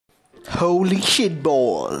Holy shit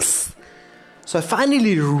balls. So I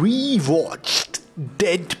finally rewatched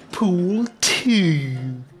Deadpool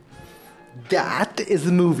 2. That is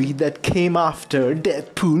a movie that came after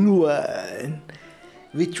Deadpool 1,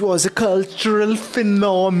 which was a cultural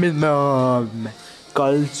phenomenon.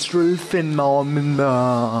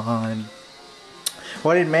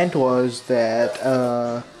 What it meant was that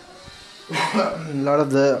a lot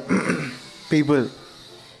of the people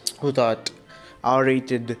who thought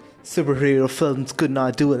R-rated superhero films could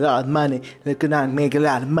not do a lot of money, they could not make a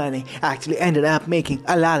lot of money, actually ended up making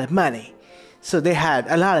a lot of money. So they had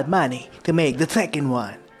a lot of money to make the second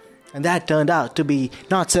one. And that turned out to be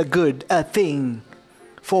not so good a thing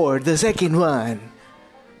for the second one.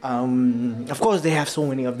 Of course, they have so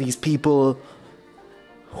many of these people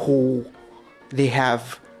who they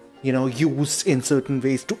have, used in certain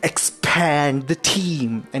ways to expand the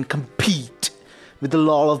team and compete with a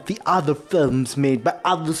lot of the other films made by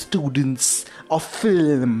other students of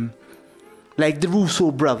film, like the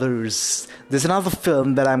Russo brothers. There's another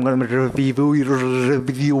film that I'm going to be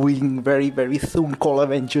reviewing very, very soon called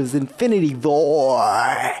Avengers Infinity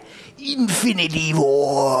War.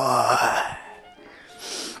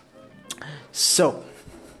 So,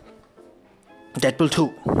 Deadpool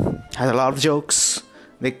 2 has a lot of jokes.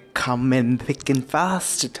 They come in thick and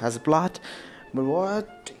fast. It has a plot. But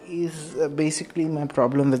what is basically my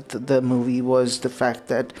problem with the movie was the fact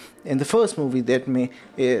that in the first movie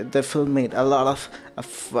the film made a lot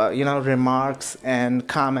of remarks and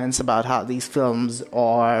comments about how these films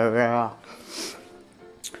are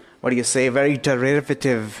very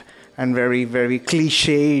derivative and very, very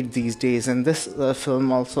cliched these days. And this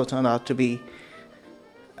film also turned out to be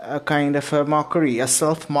a kind of a mockery, a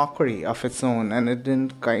self-mockery of its own. And it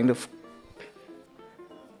didn't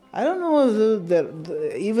I don't know,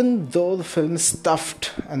 even though the film is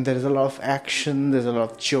stuffed and there's a lot of action, there's a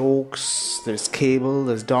lot of jokes, there's Cable,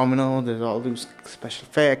 there's Domino, there's all these special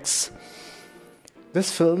effects.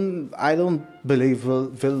 This film, I don't believe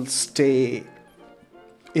will stay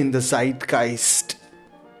in the zeitgeist.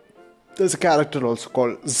 There's a character also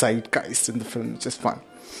called Zeitgeist in the film, which is fun.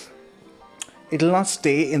 It'll not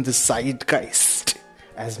stay in the zeitgeist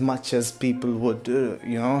as much as people would,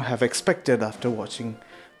 have expected after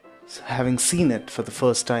having seen it for the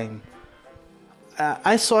first time.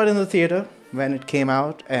 I saw it in the theater when it came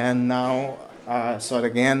out, and now I saw it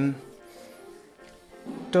again.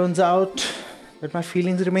 Turns out that my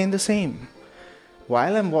feelings remain the same.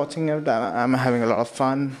 While I'm watching it, I'm having a lot of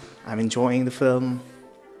fun. I'm enjoying the film.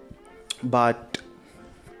 But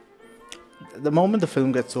the moment the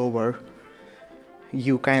film gets over,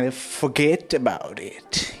 you kind of forget about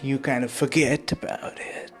it.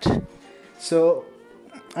 So,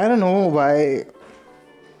 I don't know why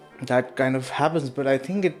that kind of happens, but I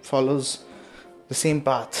think it follows the same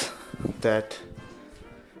path that,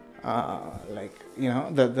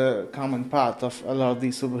 the common path of a lot of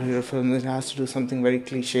these superhero films. It has to do something very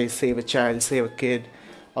cliche, save a child, save a kid.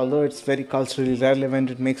 Although it's very culturally relevant,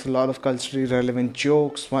 it makes a lot of culturally relevant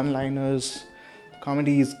jokes, one-liners.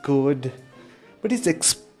 Comedy is good, but it's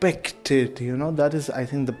expected, That is, I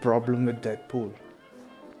think, the problem with Deadpool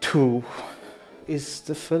 2. Is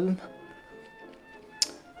the film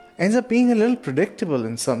ends up being a little predictable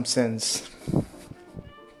in some sense,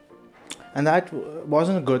 and that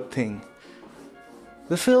wasn't a good thing.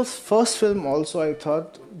 The first film also, I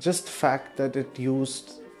thought, just the fact that it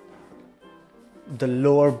used the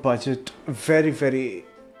lower budget very, very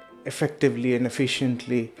effectively and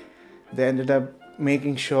efficiently, they ended up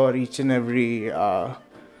making sure each and every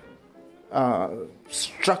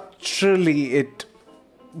structurally it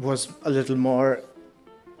was a little more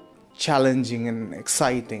challenging and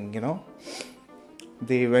exciting,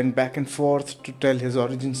 They went back and forth to tell his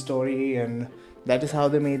origin story, and that is how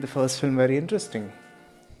they made the first film very interesting.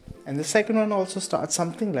 And the second one also starts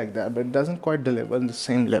something like that, but it doesn't quite deliver on the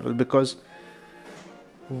same level, because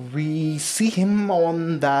we see him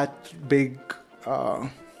on that big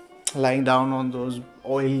lying down on those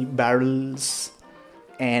oil barrels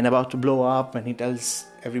and about to blow up, and he tells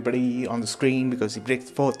everybody on the screen, because he breaks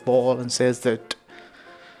the fourth wall and says that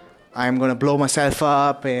I'm going to blow myself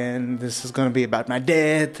up and this is going to be about my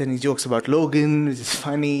death, and he jokes about Logan, which is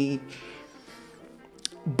funny.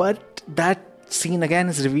 But that scene again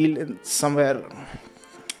is revealed somewhere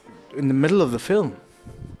in the middle of the film.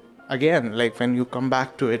 Again, like when you come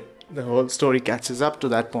back to it, the whole story catches up to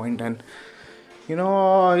that point, and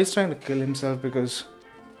he's trying to kill himself because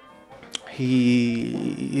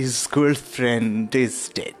his girlfriend is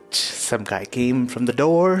dead. Some guy came from the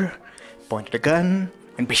door, pointed a gun,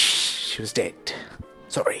 and bish, she was dead.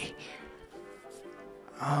 Sorry.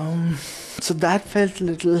 So that felt a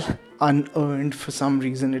little unearned for some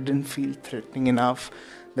reason. It didn't feel threatening enough.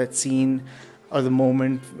 That scene or the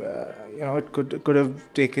moment, it could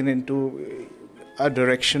have taken into a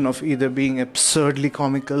direction of either being absurdly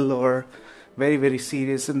comical or very, very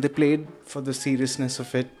serious, and they played for the seriousness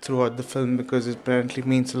of it throughout the film because it apparently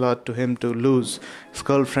means a lot to him to lose his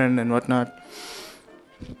girlfriend and whatnot.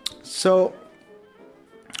 So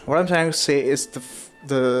what I'm trying to say is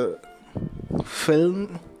the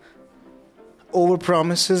film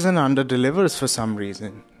overpromises and underdelivers for some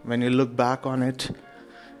reason. When you look back on it,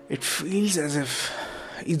 it feels as if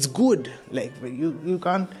it's good. Like you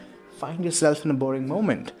can't find yourself in a boring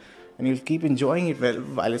moment, and you'll keep enjoying it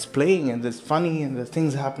while it's playing, and there's funny and there's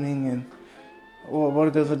things happening, and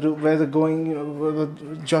what does it do? Where they're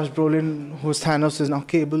going? Josh Brolin, who's Thanos, is now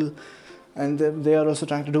Cable, and they are also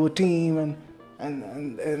trying to do a team,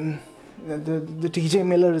 and the TJ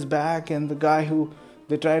Miller is back, and the guy who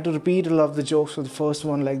they try to repeat a lot of the jokes for the first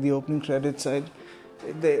one, like the opening credits. They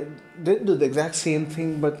did do the exact same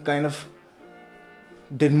thing, but kind of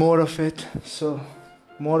did more of it. So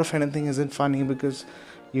more of anything isn't funny because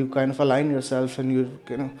you kind of align yourself and you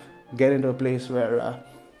get into a place where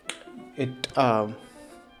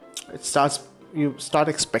you start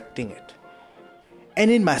expecting it. And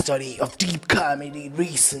in my study of deep comedy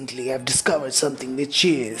recently, I've discovered something which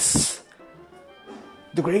is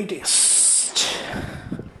the greatest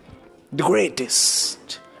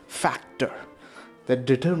factor that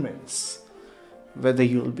determines whether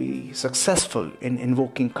you'll be successful in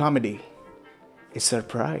invoking comedy is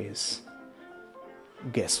surprise.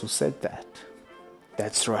 Guess who said that?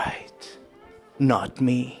 That's right. Not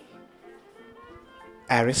me.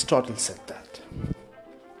 Aristotle said that.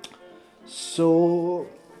 So,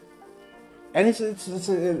 and it's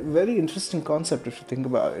a very interesting concept if you think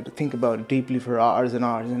about it. Think about it deeply for hours and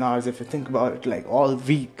hours and hours. If you think about it like all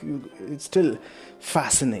week, it's still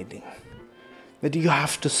fascinating that you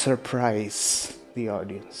have to surprise the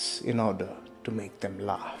audience in order to make them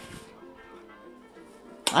laugh.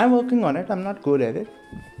 I'm working on it. I'm not good at it.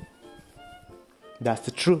 That's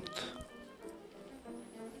the truth.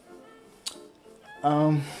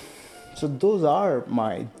 So those are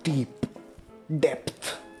my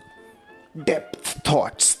depth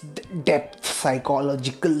thoughts, depth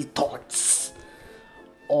psychological thoughts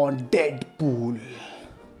on Deadpool.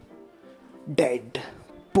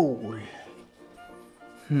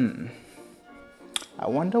 I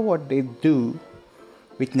wonder what they do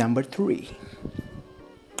with number 3.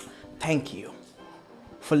 Thank you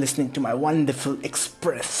for listening to my wonderful,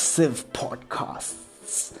 expressive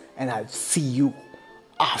podcasts, and I'll see you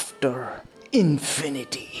after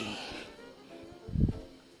infinity.